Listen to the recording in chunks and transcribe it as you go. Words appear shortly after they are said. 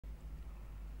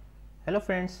Hello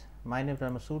friends, my name is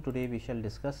Ramasu. Today we shall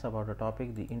discuss about the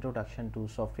topic the introduction to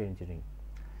software engineering.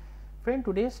 Friend,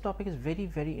 today's topic is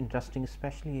very interesting,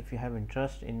 especially if you have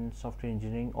interest in software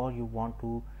engineering or you want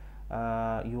to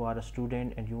you are a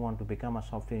student and you want to become a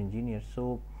software engineer.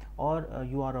 So or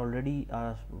you are already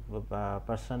a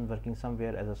person working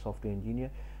somewhere as a software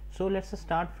engineer. So let's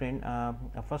start, friend.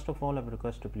 First of all, I would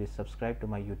request to please subscribe to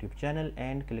my YouTube channel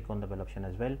and click on the bell option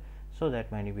as well, so that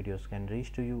many videos can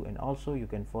reach to you, and also you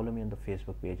can follow me on the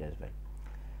Facebook page as well.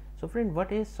 So friend,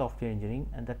 what is software engineering?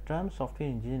 And the term software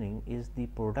engineering is the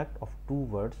product of two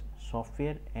words,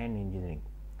 software and engineering.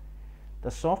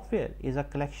 The software is a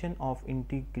collection of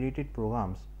integrated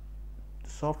programs.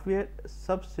 Software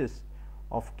subsists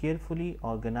of carefully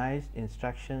organized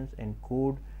instructions and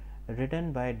code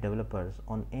written by developers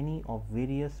on any of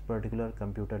various particular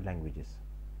computer languages.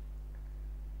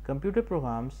 Computer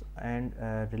programs and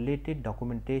related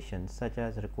documentation such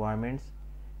as requirements,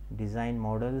 design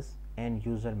models and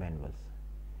user manuals.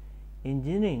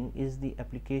 Engineering is the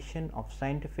application of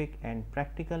scientific and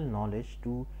practical knowledge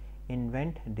to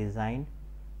invent, design,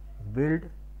 build,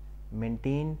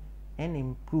 maintain and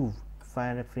improve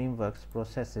frameworks,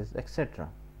 processes, etc.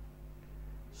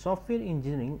 Software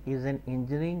engineering is an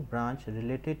engineering branch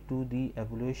related to the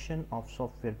evaluation of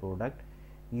software product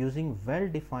using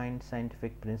well-defined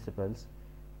scientific principles,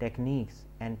 techniques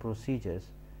and procedures.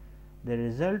 The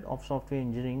result of software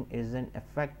engineering is an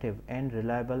effective and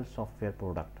reliable software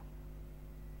product.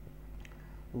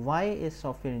 Why is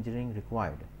software engineering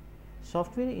required?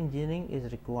 Software engineering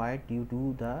is required due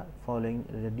to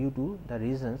the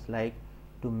reasons like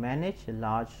to manage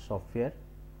large software,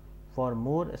 for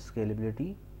more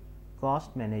scalability,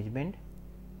 cost management,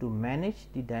 to manage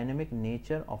the dynamic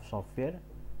nature of software,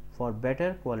 for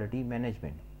better quality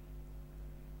management.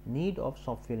 Need of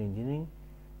software engineering.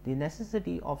 The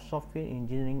necessity of software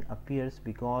engineering appears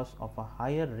because of a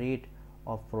higher rate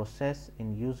of process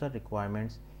in user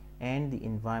requirements and the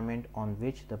environment on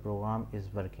which the program is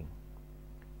working.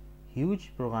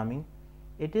 Huge programming.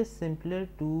 It is simpler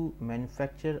to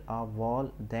manufacture a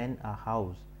wall than a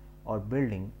house or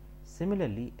building.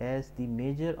 Similarly, as the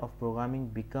measure of programming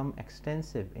become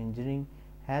extensive, engineering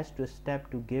has to step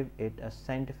to give it a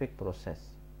scientific process.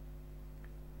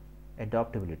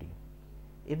 Adaptability.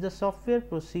 If the software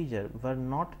procedure were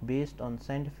not based on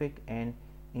scientific and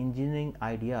engineering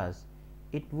ideas,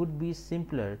 it would be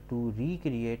simpler to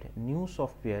recreate new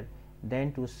software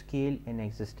than to scale an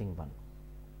existing one.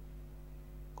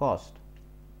 Cost.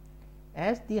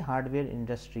 As the hardware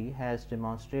industry has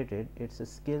demonstrated its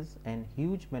skills and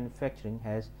huge manufacturing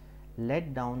has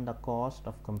let down the cost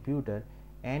of computer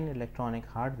and electronic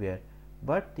hardware,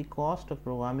 but the cost of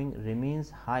programming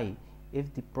remains high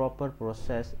if the proper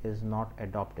process is not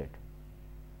adopted.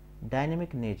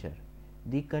 Dynamic nature.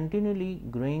 The continually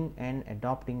growing and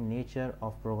adapting nature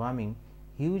of programming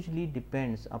hugely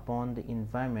depends upon the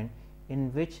environment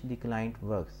in which the client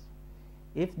works.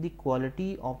 If the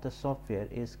quality of the software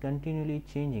is continually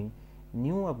changing,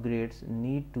 new upgrades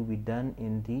need to be done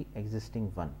in the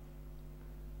existing one.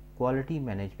 Quality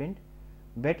management.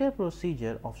 Better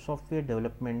procedure of software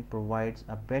development provides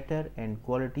a better and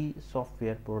quality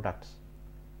software products.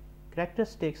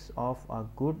 Characteristics of a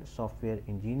good software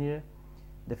engineer.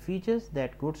 The features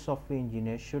that good software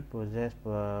engineers should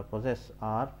possess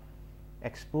are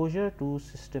exposure to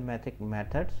systematic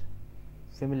methods,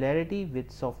 familiarity with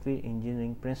software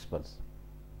engineering principles,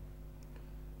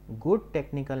 good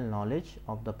technical knowledge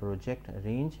of the project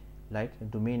range like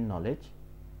domain knowledge,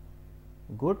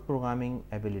 good programming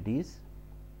abilities,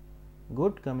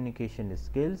 good communication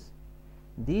skills.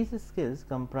 These skills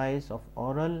comprise of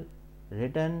oral,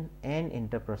 written and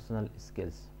interpersonal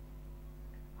skills.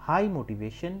 High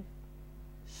motivation,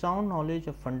 sound knowledge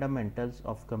of fundamentals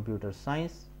of computer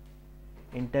science,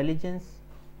 intelligence,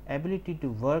 ability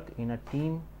to work in a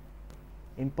team.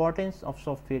 Importance of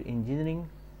software engineering.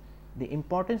 The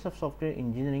importance of software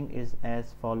engineering is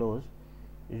as follows: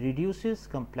 reduces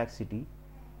complexity.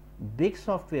 Big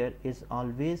software is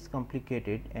always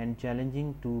complicated and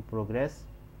challenging to progress.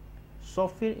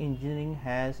 Software engineering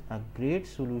has a great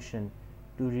solution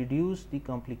to reduce the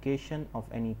complication of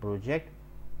any project.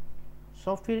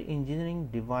 Software engineering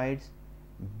divides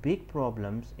big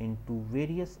problems into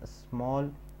various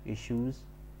small issues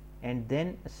and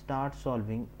then start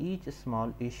solving each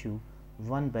small issue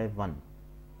one by one.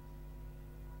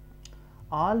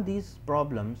 All these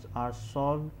problems are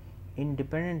solved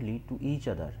independently to each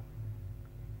other.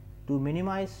 To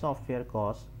minimize software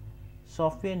costs,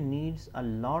 software needs a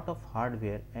lot of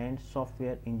hardware and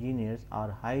software engineers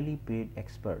are highly paid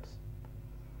experts.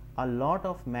 A lot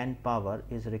of manpower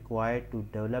is required to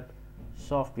develop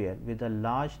software with a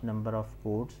large number of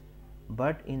codes,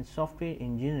 but in software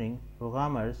engineering,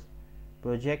 programmers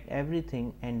project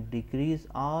everything and decrease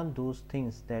all those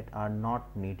things that are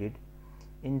not needed.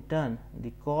 In turn,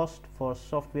 the cost for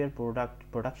software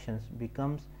productions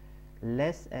becomes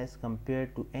less as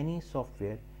compared to any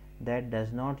software that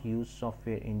does not use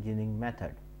software engineering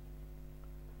method.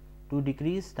 To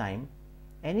decrease time,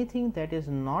 anything that is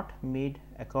not made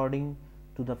according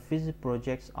to the physics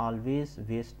projects always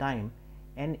waste time,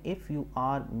 and if you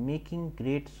are making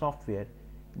great software,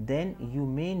 then you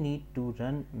may need to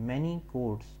run many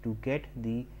codes to get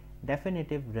the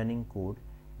definitive running code.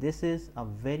 This is a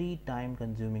very time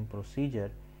consuming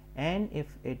procedure, and if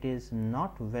it is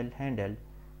not well handled,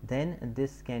 then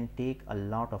this can take a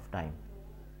lot of time.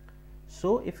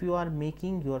 So, if you are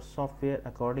making your software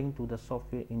according to the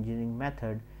software engineering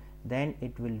method, then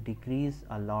it will decrease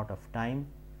a lot of time.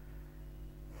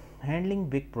 Handling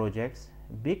big projects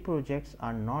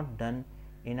are not done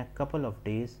in a couple of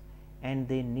days, and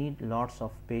they need lots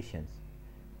of patience,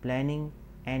 planning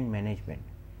and management.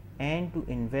 And to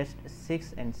invest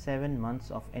 6 and 7 months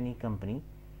of any company,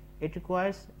 it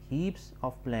requires heaps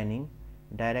of planning,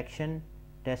 direction,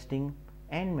 testing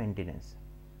and maintenance.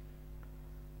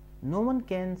 No one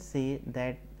can say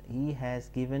that he has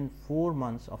given 4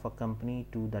 months of a company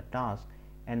to the task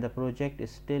and the project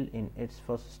is still in its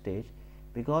first stage,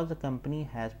 because the company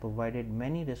has provided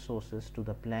many resources to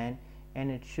the plan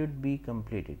and it should be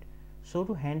completed. So,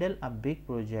 to handle a big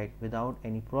project without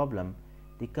any problem,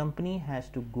 the company has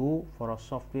to go for a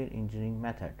software engineering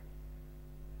method.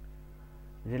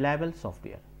 Reliable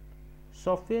software.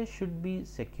 Software should be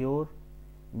secure,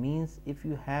 means if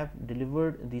you have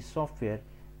delivered the software,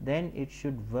 then it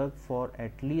should work for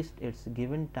at least its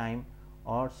given time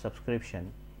or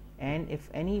subscription, and if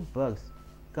any bugs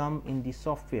come in the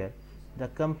software, the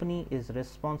company is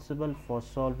responsible for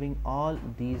solving all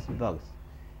these bugs.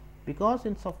 Because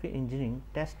in software engineering,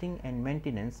 testing and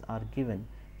maintenance are given,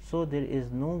 so there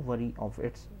is no worry of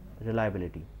its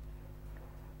reliability.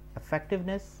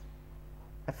 Effectiveness.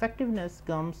 Effectiveness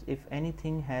comes if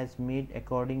anything has made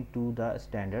according to the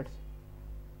standards.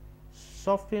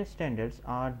 Software standards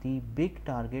are the big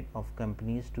target of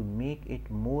companies to make it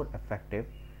more effective.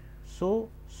 So,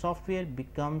 software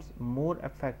becomes more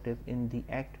effective in the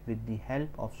act with the help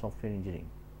of software engineering.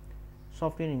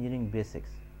 Software engineering basics.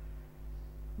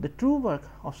 The true work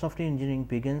of software engineering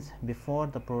begins before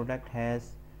the product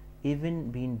has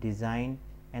even been designed,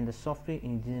 and the software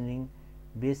engineering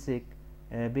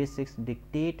basics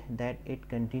dictate that it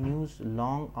continues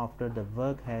long after the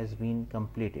work has been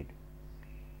completed.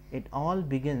 It all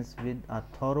begins with a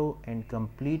thorough and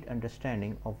complete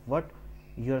understanding of what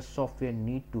your software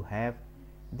need to have.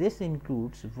 This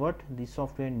includes what the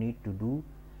software need to do,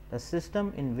 the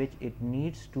system in which it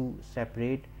needs to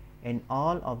separate, and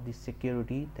all of the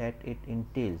security that it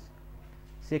entails.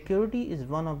 Security is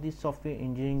one of the software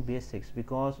engineering basics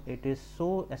because it is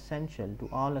so essential to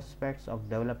all aspects of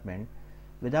development.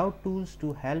 Without tools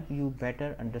to help you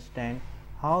better understand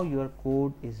how your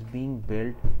code is being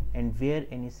built and where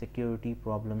any security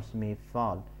problems may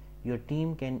fall, your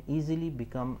team can easily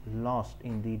become lost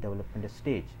in the development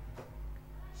stage.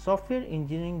 Software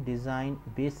engineering design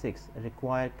basics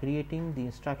require creating the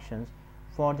instructions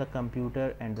for the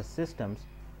computer and the systems.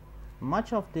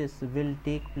 Much of this will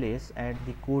take place at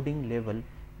the coding level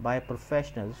by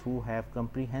professionals who have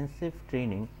comprehensive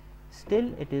training.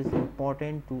 Still, it is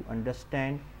important to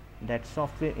understand that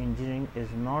software engineering is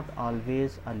not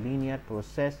always a linear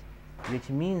process, which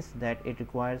means that it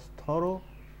requires thorough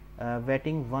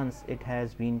vetting once it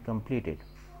has been completed.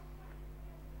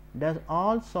 Does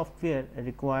all software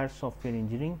require software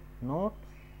engineering? No,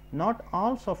 not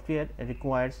all software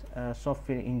requires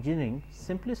software engineering.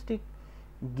 Simplistic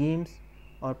games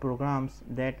or programs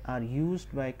that are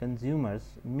used by consumers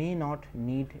may not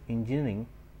need engineering,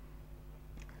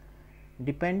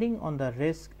 depending on the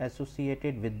risk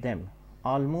associated with them.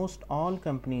 Almost all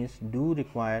companies do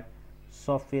require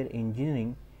software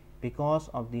engineering because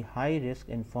of the high risk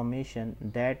information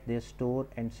that they store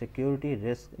and security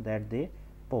risk that they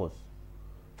pose.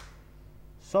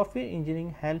 Software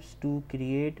engineering helps to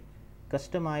create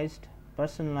customized,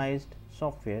 personalized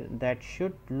software that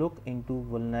should look into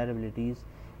vulnerabilities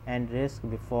and risk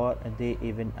before they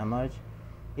even emerge.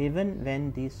 Even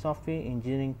when the software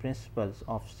engineering principles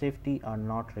of safety are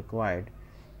not required,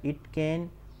 it can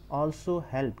also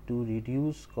help to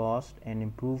reduce cost and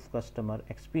improve customer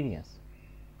experience.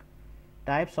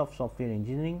 Types of software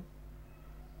engineering.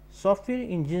 Software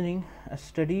engineering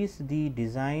studies the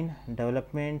design,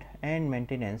 development and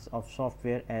maintenance of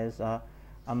software as an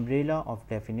umbrella of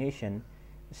definition.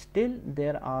 Still,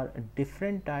 there are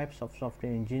different types of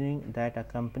software engineering that a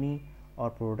company or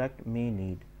product may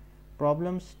need.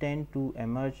 Problems tend to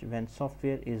emerge when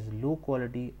software is low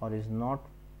quality or is not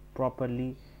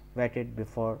properly vetted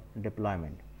before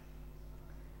deployment.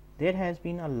 There has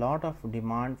been a lot of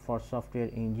demand for software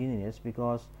engineers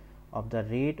because of the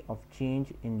rate of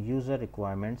change in user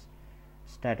requirements,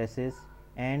 statuses,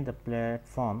 and the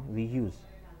platform we use.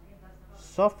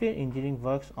 Software engineering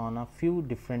works on a few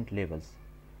different levels.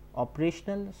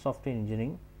 Operational software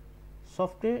engineering.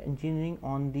 Software engineering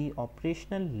on the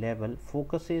operational level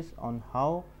focuses on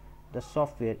how the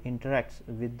software interacts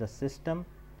with the system,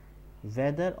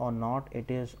 whether or not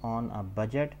it is on a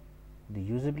budget, the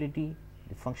usability,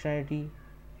 the functionality,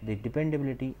 the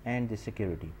dependability, and the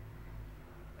security.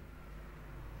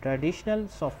 Traditional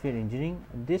software engineering.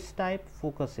 This type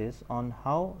focuses on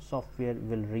how software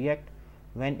will react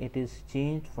when it is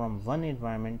changed from one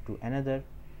environment to another.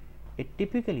 It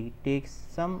typically takes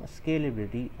some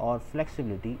scalability or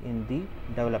flexibility in the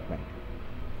development.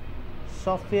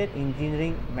 Software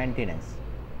engineering maintenance.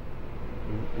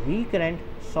 Recurrent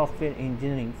software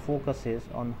engineering focuses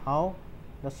on how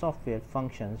the software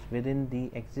functions within the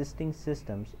existing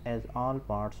systems as all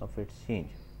parts of it change.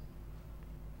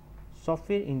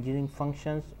 Software engineering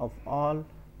functions of all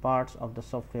parts of the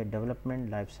software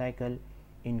development life cycle,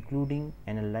 including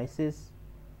analysis,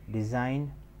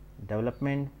 design,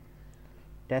 development,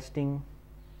 testing,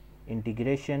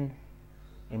 integration,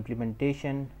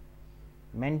 implementation,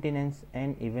 maintenance,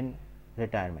 and even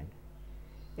retirement.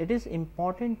 It is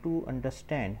important to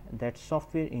understand that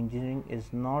software engineering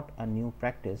is not a new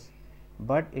practice,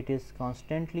 but it is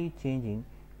constantly changing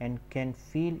and can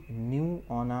feel new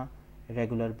on a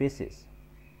regular basis.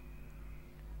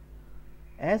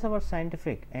 As our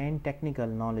scientific and technical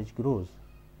knowledge grows,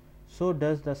 so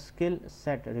does the skill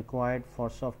set required for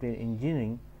software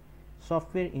engineering.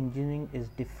 Software engineering is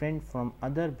different from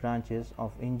other branches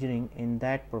of engineering in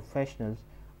that professionals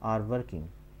are working,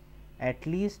 at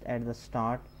least at the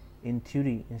start, in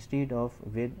theory instead of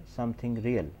with something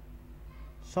real.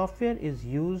 Software is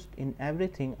used in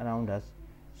everything around us,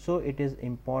 so it is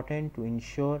important to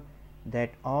ensure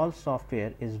that all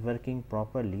software is working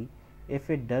properly. If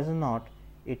it does not,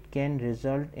 it can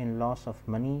result in loss of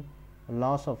money,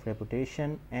 loss of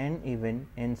reputation, and even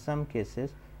in some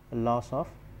cases loss of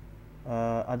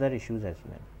other issues as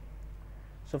well.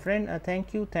 So friend,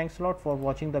 thank you, thanks a lot for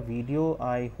watching the video.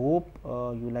 I hope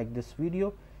you like this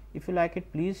video. If you like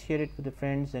it, please share it with the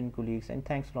friends and colleagues, and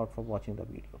thanks a lot for watching the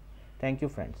video. Thank you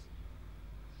friends.